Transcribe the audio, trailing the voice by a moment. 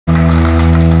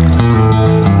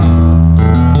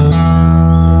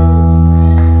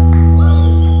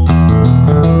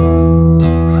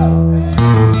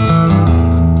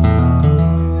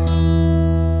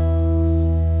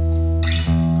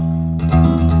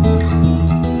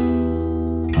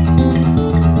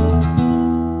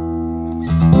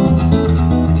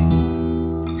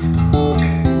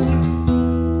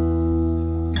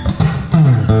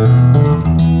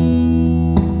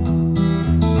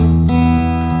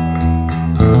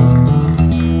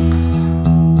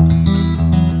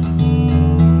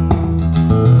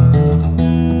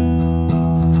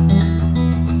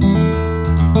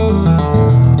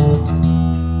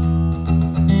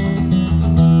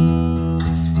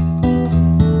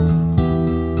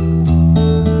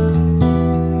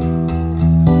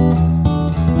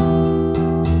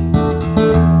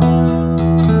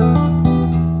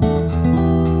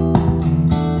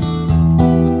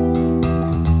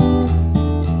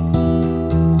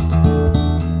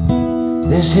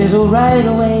This is a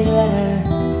right-away letter.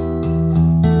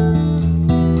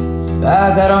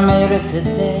 I gotta mail it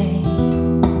today,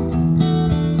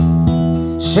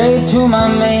 straight to my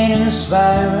main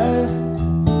inspirer.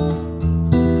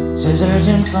 Says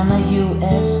urgent from the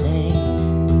USA.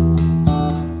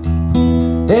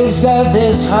 It's got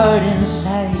this heart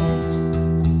inside it.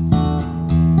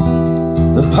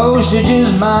 The postage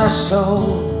is my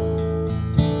soul.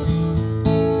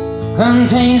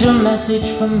 Contains a message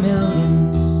for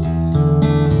millions.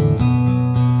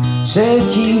 Say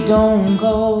keep, don't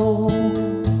go.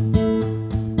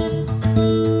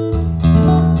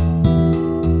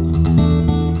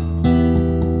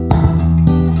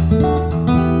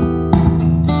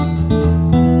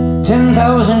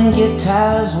 10,000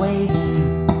 guitars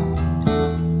waiting,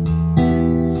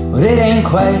 but it ain't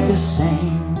quite the same.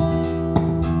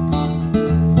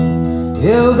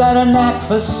 You got a knack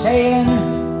for sailing,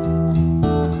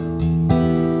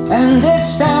 and it's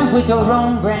stamped with your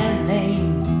own brand name.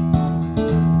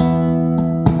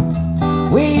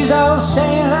 We's all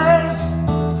sailors,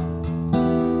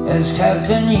 as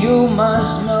captain you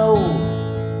must know.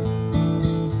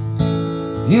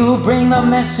 You bring the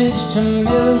message to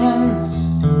millions.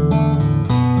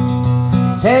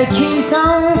 Say keep,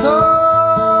 don't go.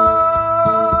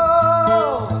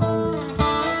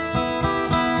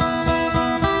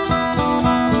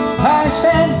 I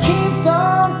said keep,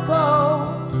 don't go.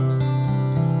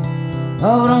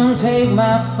 Oh, don't take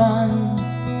my fun.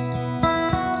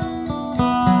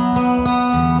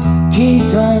 Keep,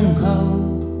 don't go.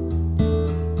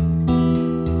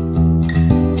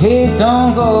 Keep,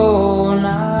 don't go,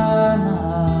 nah, nah.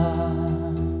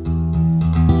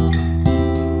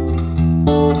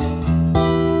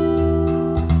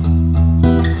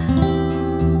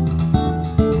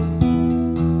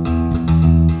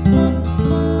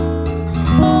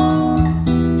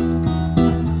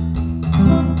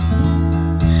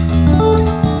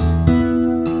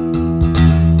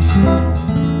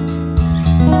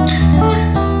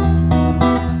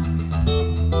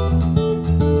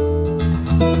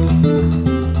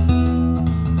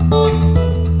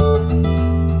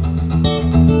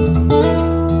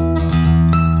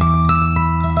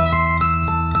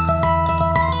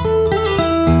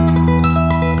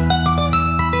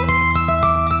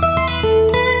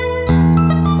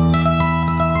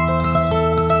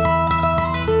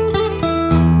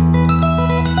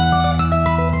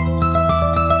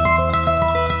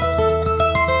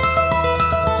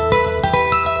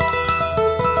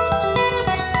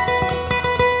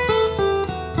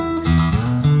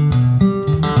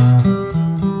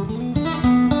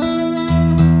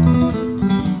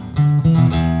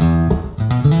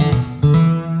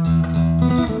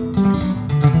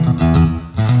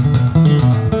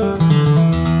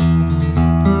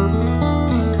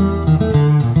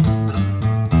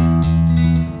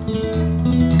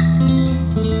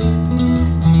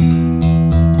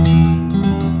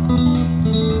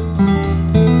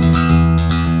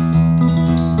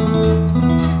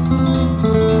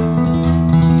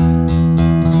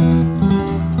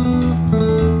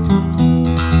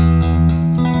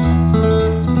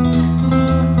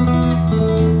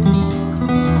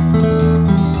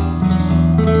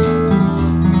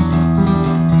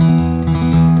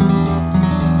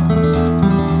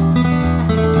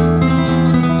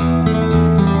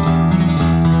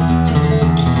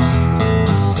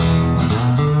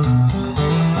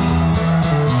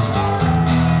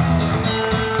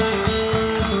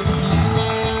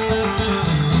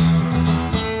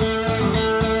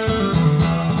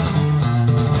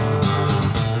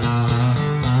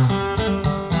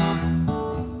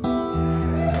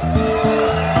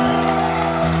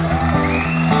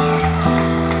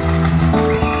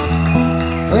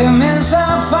 We miss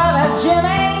our father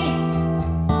Jimmy.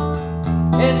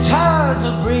 It's hard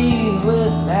to breathe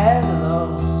with that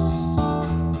loss.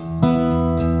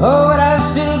 Oh, but I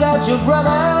still got your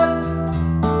brother.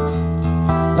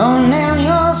 Don't nail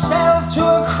yourself to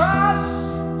a cross.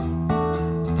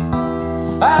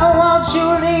 I want you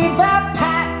to lead that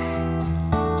pack.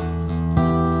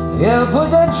 You'll put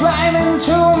the drive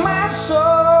into my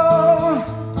soul.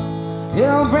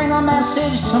 You'll bring a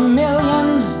message to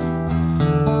millions.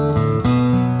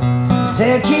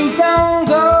 Say keep, don't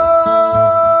go.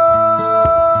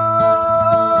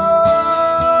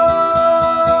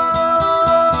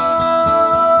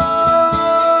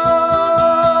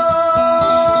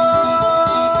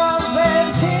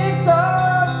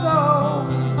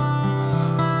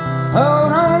 Oh,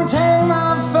 don't take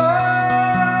my fun.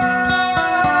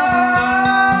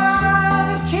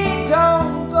 Keep,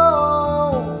 don't go.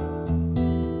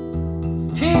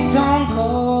 Keep, don't go.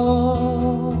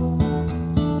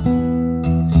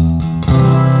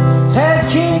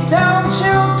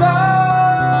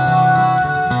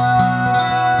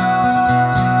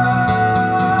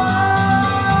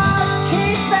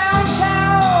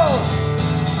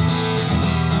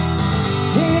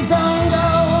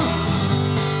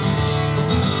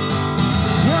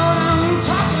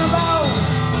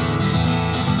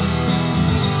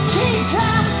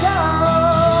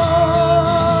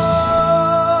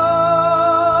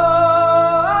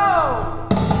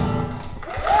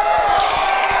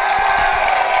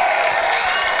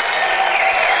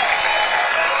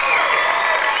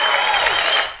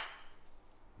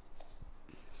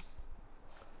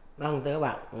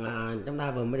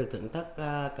 vừa mới được thưởng thức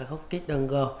ca khúc Kích Đơn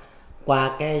Go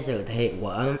qua cái sự thể hiện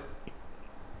của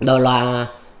đôi loa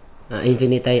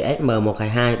Infinity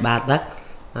SM122 3 tấc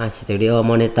Studio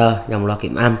Monitor, dòng loa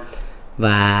kiểm âm,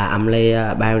 và Ampli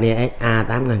Pioneer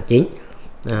SA8009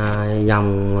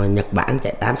 dòng Nhật Bản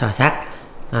chạy 8 xò sắt.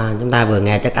 Chúng ta vừa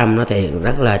nghe chất âm nó thể hiện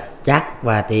rất là chắc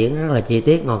và tiếng rất là chi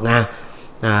tiết ngọt ngào.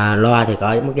 Loa thì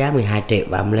có mức giá 12 triệu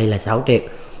và Ampli là 6 triệu,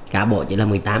 cả bộ chỉ là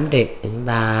 18 triệu. Chúng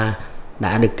ta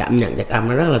đã được cảm nhận chất âm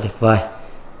nó rất là tuyệt vời.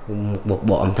 Một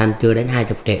bộ âm thanh chưa đến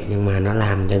 20 triệu nhưng mà nó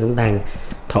làm cho chúng ta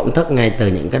thổn thức ngay từ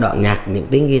những cái đoạn nhạc, những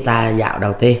tiếng guitar dạo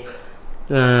đầu tiên.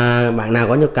 Bạn nào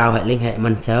có nhu cầu hãy liên hệ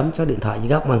mình sớm, số điện thoại dưới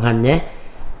góc màn hình nhé.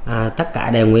 Tất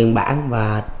cả đều nguyên bản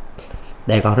và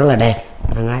đều còn rất là đẹp.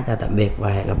 Thân ái chào tạm biệt và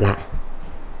hẹn gặp lại.